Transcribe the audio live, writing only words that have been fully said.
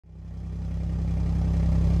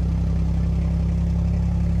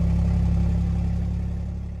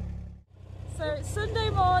It's Sunday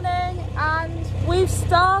morning and we've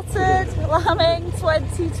started lambing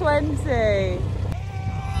 2020.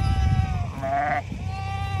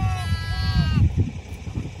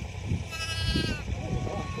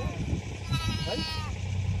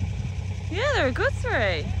 Yeah, they're a good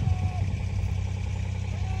three.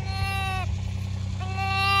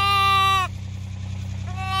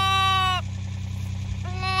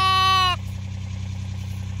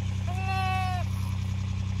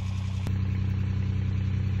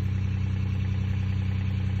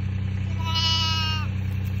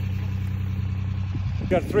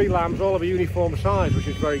 We had 3 lambs, all of a uniform size, which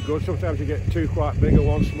is very good. Sometimes you get 2 quite big and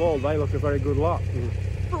 1 small. They look a very good lot.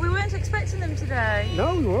 But we weren't expecting them today.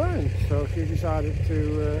 No, we weren't. So she decided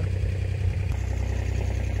to...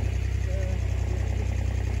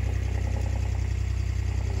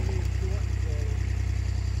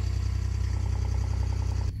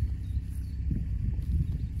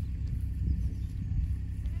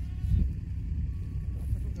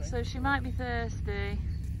 So she might be thirsty.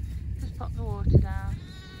 Just pop the water down.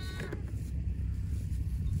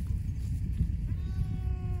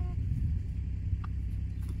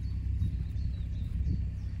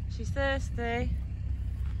 She's thirsty.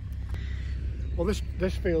 Well,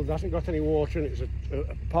 this field hasn't got any water, and it's a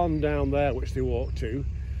pond down there which they walk to.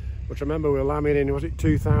 Which I remember we were lambing in, was it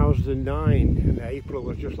 2009? In April, it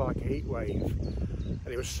was just like a heat wave. And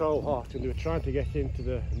it was so hot, and they were trying to get into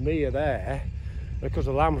the mere there. Because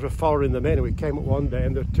the lambs were following them in, and we came up one day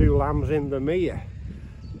and there were 2 lambs in the mere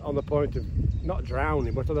on the point of not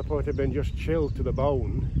drowning, but on the point of being just chilled to the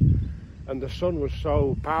bone. And the sun was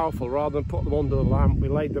so powerful, rather than put them under the lamp, we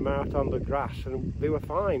laid them out on the grass and they were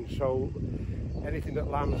fine. So anything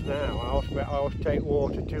that lambs now, I always take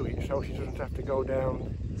water to it so she doesn't have to go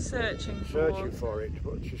down searching for it.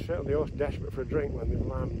 But she's certainly always desperate for a drink when they've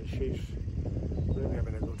lambed. She's really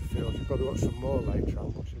having a good feel. She's probably got some more later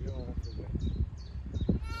on, but she'll be all right with it.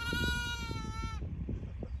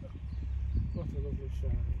 What a lovely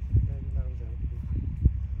sight.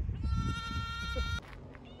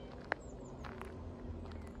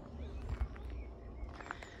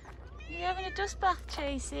 Are you having a dust bath,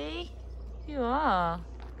 Chasey? You are.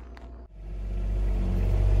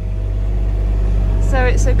 So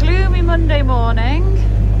it's a gloomy Monday morning.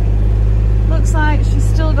 Looks like she's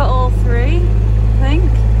still got all 3, I think.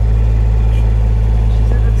 Which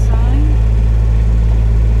is a good sign.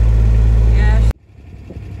 Yeah.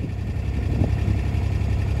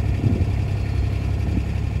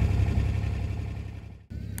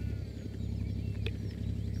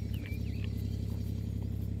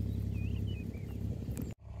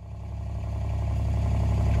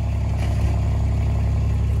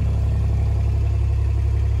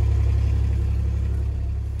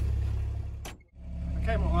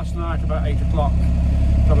 Last night about 8 o'clock to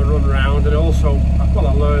have a run round, and also, well,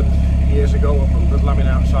 I learned years ago with lambing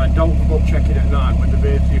outside, don't go checking at night with the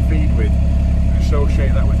birds you feed with,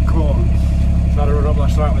 associate that with corn. So I had a run up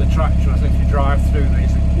last night with a tractor. I think if you drive through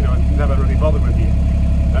these, you know, never really bother with you,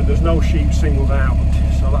 and there's no sheep singled out,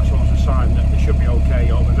 so that's also a sign that they should be okay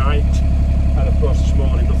overnight. And of course this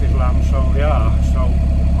morning nothing's lamb, so they are, so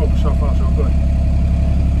so far so good.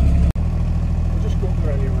 We'll just go up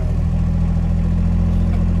there anyway.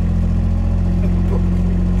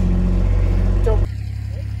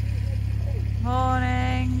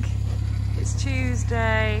 Morning, it's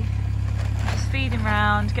Tuesday. Just feeding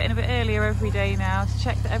round, getting a bit earlier every day now to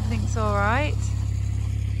check that everything's alright.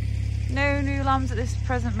 No new lambs at this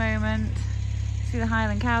present moment. See the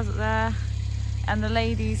Highland cows up there, and the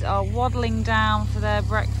ladies are waddling down for their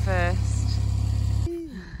breakfast.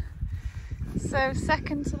 So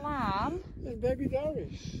second to lamb. There's baby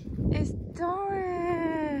Doris. It's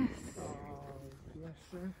Doris. Oh, bless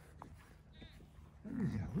her.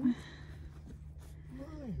 Hello.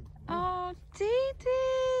 Oh, Dee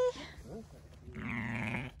Dee.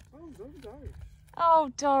 Oh, Doris.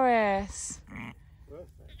 Oh, Doris.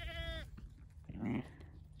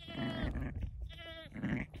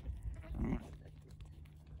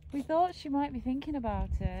 We thought she might be thinking about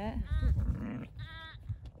it.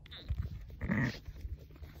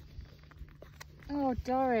 Oh,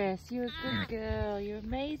 Doris, you're a good girl. You're an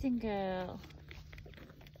amazing girl.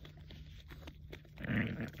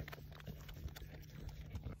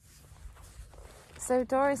 So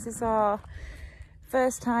Doris is our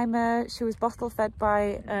first timer. She was bottle fed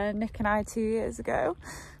by Nick and I 2 years ago.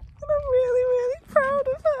 And I'm really, really proud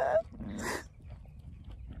of her.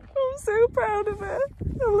 I'm so proud of her.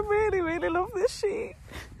 I really, really love this sheep.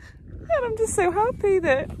 And I'm just so happy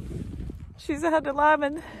that she's had a lamb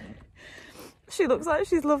and she looks like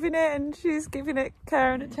she's loving it and she's giving it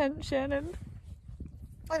care and attention, and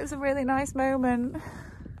It was a really nice moment.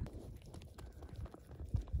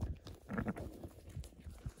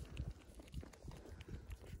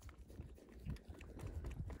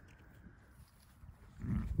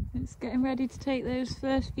 It's getting ready to take those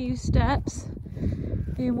first few steps,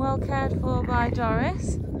 being well cared for by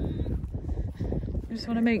Doris. I just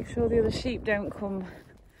want to make sure the other sheep don't come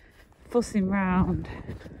fussing round.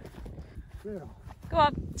 Yeah. Go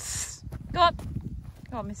on, go on,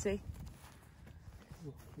 go on, Missy.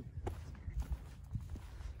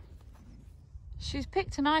 She's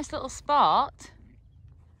picked a nice little spot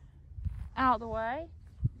out of the way.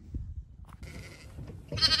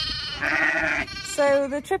 So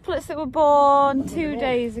the triplets that were born 2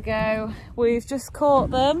 days ago, we've just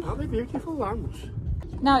caught them. Are they beautiful lambs?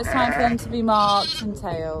 Now it's time for them to be marked and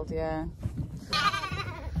tailed, yeah.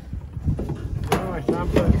 Right,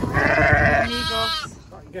 Amber. Amigos.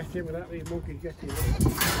 I can get in without these monkeys getting in.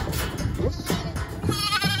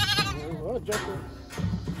 Oh, gentle.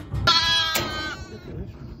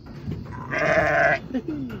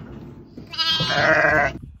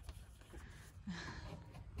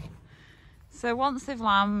 So once they've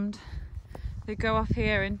lambed, they go off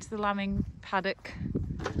here into the lambing paddock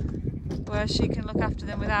where she can look after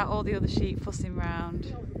them without all the other sheep fussing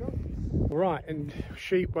round. Right, and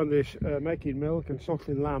sheep when they're making milk and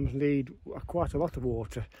suckling lambs need quite a lot of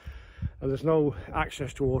water, and there's no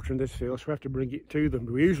access to water in this field, so we have to bring it to them.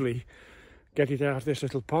 We usually get it out of this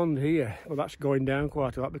little pond here. Well, that's going down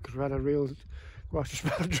quite a lot because we've had quite a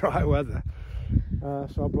spell of dry weather,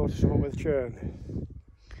 so I brought someone with churn.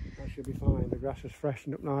 That should be fine. The grass has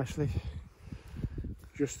freshened up nicely.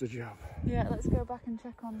 Just the job. Yeah, let's go back and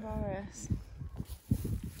check on Doris.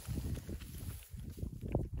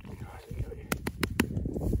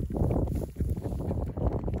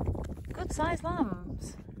 Good sized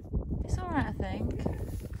lambs. It's alright, I think.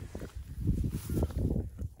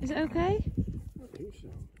 Is it okay? I think so.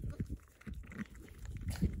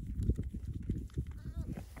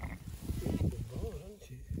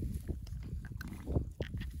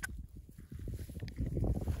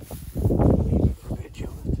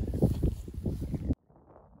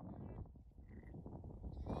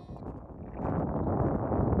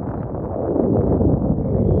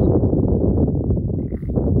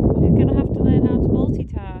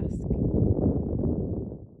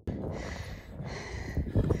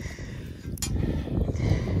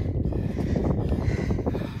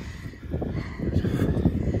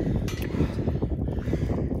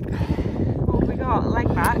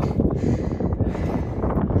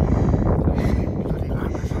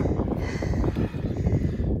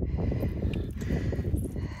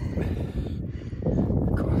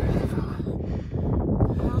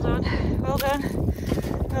 Well done.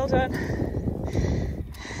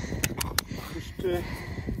 Just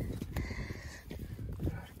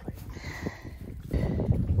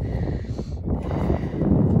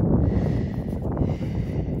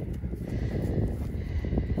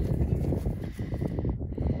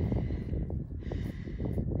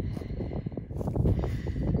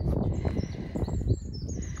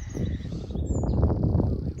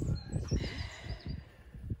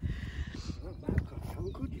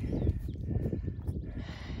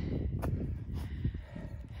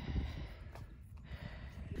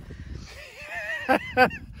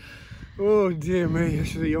oh dear me,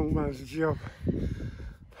 this is a young man's job.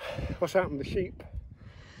 What's happened? The sheep.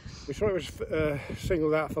 We saw it was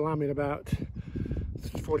singled out for lambing about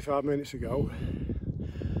 45 minutes ago,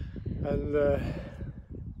 and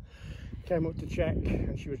came up to check,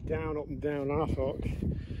 and she was down, up and down, and I thought,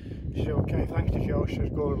 she said, okay, thanks to Joe. She says,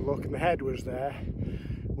 go and look, and the head was there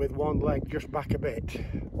with one leg just back a bit. She's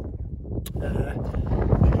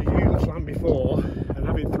used this lamb before, and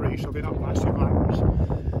having three, so they're not massive lambs.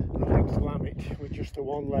 Nothing to lamb it with just the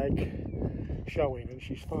one leg showing, and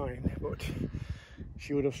she's fine, but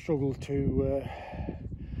she would have struggled to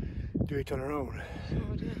do it on her own.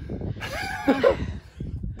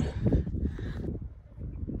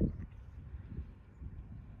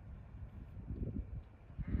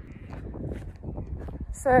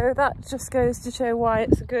 So that just goes to show why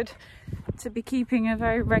it's good to be keeping a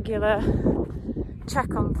very regular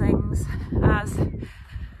check on things, as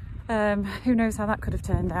who knows how that could have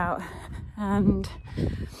turned out. And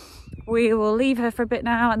we will leave her for a bit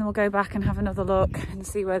now, and then we'll go back and have another look and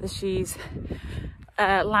see whether she's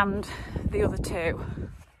lambed the other two.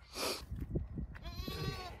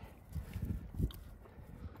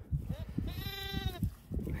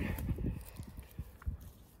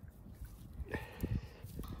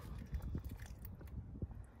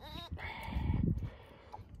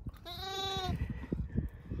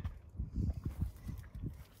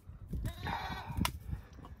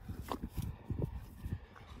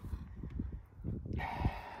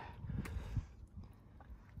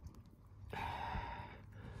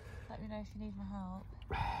 Let me know if you need my help.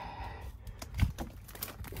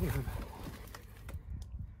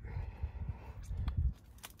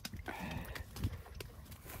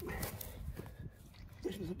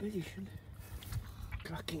 This is a big one.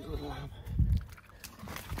 Cracking good lamb.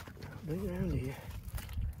 Bring it around here.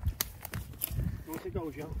 You want to go,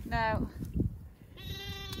 Joe? No.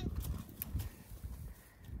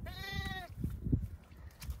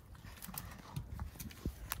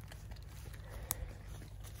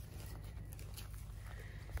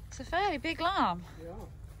 It's a fairly big lamb. Yeah.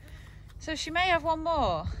 So she may have one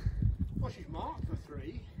more. Well, she's marked for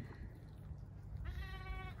 3.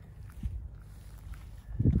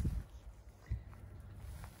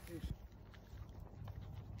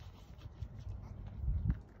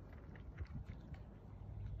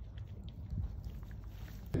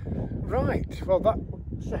 Right, well that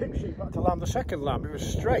same sheep had to lamb the second lamb. It was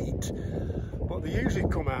straight, but they usually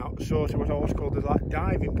come out sort of what I always called the like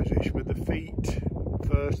diving position with the feet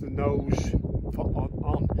first, the nose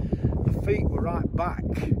on. The feet were right back,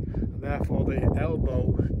 and therefore the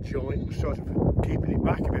elbow joint was sort of keeping it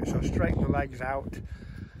back a bit. So I straightened the legs out,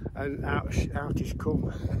 and out she's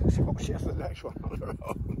come. So what she has the next one on her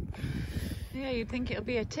own. Yeah, you'd think it'll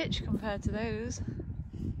be a titch compared to those.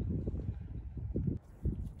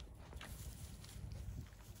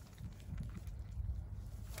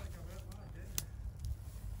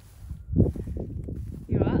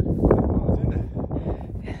 You are?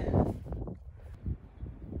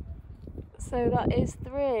 So that is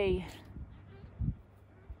 3.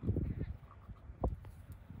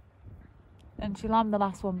 And she lambed the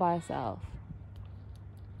last one by herself.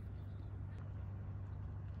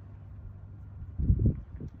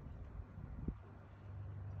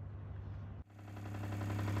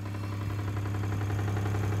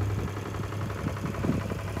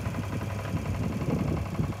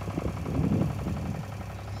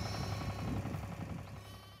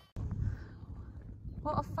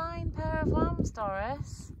 What a fine pair of lambs,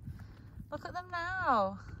 Doris. Look at them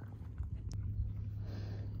now.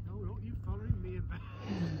 No, don't you following me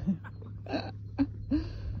about.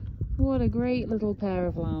 What a great little pair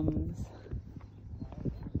of lambs.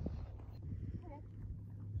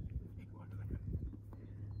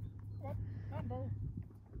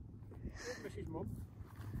 Mrs. Mum.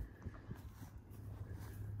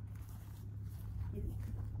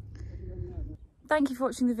 Thank you for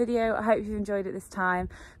watching the video. I hope you've enjoyed it this time.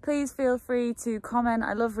 Please feel free to comment.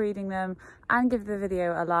 I love reading them, and give the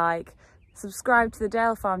video a like. Subscribe to the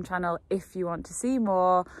Dale Farm channel if you want to see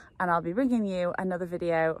more, and I'll be bringing you another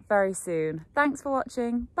video very soon. Thanks for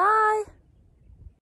watching. Bye.